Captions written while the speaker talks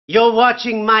You're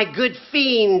watching my good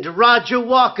fiend, Roger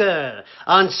Walker,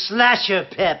 on Slasher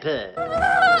Pepper.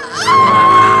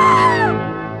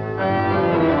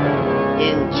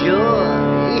 Enjoy.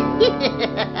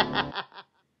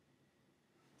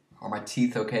 Are my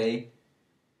teeth okay?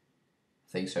 I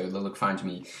think so, they look fine to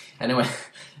me. Anyway,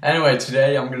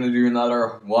 today I'm gonna do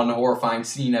another one horrifying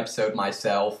scene episode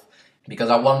myself, because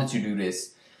I wanted to do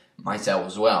this myself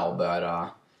as well, but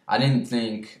I didn't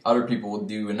think other people would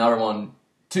do another one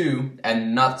too,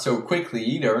 and not so quickly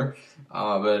either.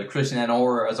 But Christian and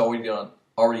Horror has already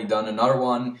done another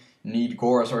one. Need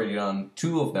Gore has already done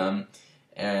 2 of them,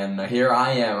 and here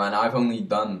I am, and I've only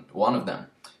done 1 of them.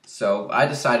 So I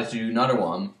decided to do another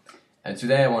one. And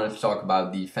today I wanted to talk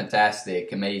about the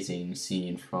fantastic, amazing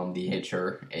scene from The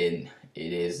Hitcher. It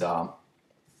is the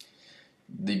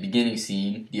beginning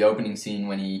scene, the opening scene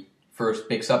when he first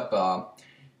picks up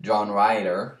John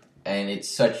Ryder, and it's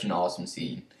such an awesome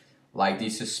scene. Like, the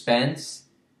suspense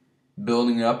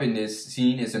building up in this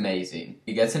scene is amazing.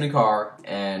 He gets in the car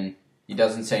and he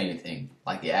doesn't say anything.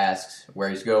 Like, he asks where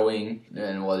he's going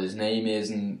and what his name is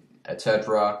and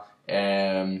etc.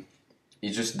 And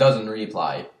he just doesn't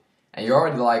reply. And you're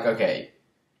already like, okay,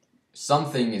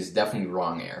 something is definitely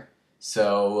wrong here.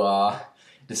 So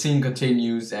the scene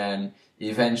continues, and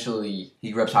eventually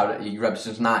he grabs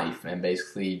his knife, and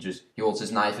basically he holds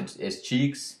his knife at his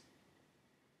cheeks,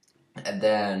 and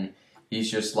then he's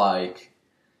just like,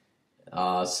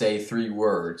 say 3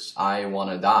 words, I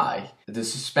wanna die. The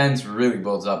suspense really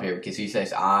builds up here, because he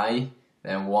says I,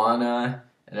 then wanna,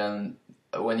 and then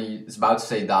when he's about to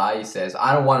say die, he says,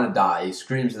 I don't wanna die. He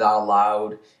screams it out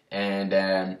loud, and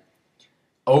then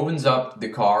opens up the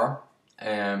car,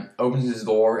 and opens his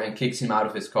door and kicks him out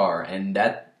of his car. And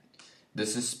the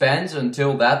suspense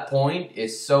until that point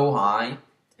is so high,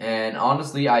 and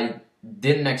honestly I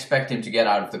didn't expect him to get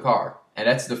out of the car. And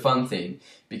that's the fun thing,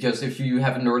 because if you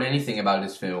haven't heard anything about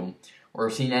this film or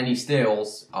seen any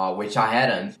stills, which I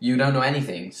hadn't, you don't know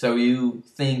anything. So you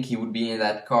think he would be in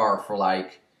that car for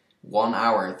like 1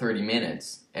 hour and 30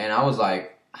 minutes. And I was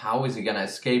like, how is he gonna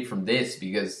escape from this?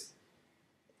 Because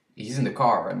he's in the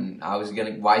car, and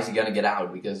why is he gonna get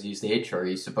out? Because he's the Hitcher,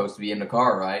 he's supposed to be in the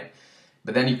car, right?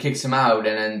 But then he kicks him out,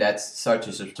 and then that's such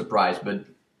a surprise. But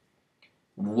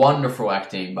wonderful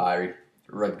acting by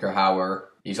Rutger Hauer.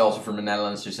 He's also from the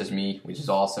Netherlands, just as me, which is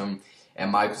awesome.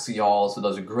 And Michael C. Hall also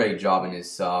does a great job in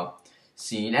this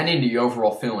scene, and in the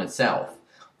overall film itself.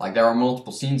 Like, there are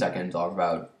multiple scenes I can talk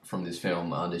about from this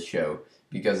film on this show,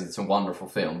 because it's a wonderful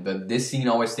film. But this scene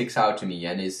always sticks out to me,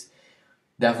 and is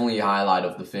definitely a highlight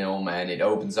of the film, and it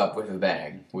opens up with a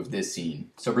bang with this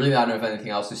scene. So really, I don't have anything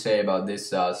else to say about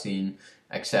this scene,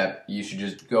 except you should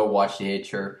just go watch The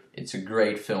Hitcher. It's a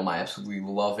great film. I absolutely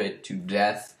love it to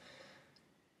death.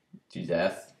 To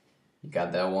death. You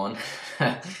got that one?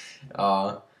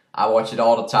 I watch it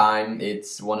all the time.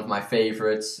 It's one of my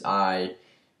favorites.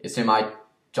 It's in my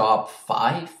top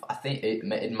 5. I think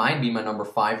it might be my number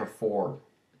 5 or 4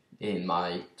 in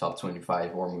my top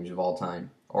 25 horror movies of all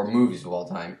time. Or movies of all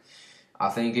time. I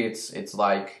think it's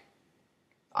like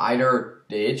either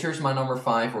The Hitcher's my number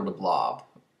 5 or The Blob.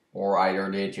 Or either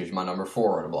The Hitcher's my number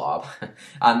 4 or The Blob.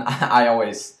 And I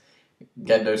always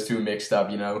get those 2 mixed up,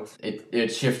 you know.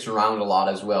 It shifts around a lot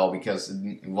as well, because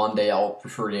one day I'll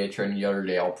prefer The Hitcher and the other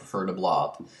day I'll prefer The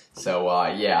Blob. So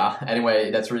yeah, anyway,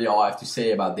 that's really all I have to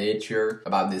say about The Hitcher,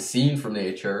 about this scene from The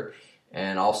Hitcher,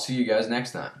 and I'll see you guys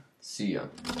next time. See ya.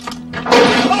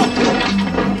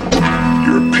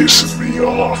 You're pissing me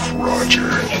off,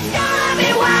 Roger.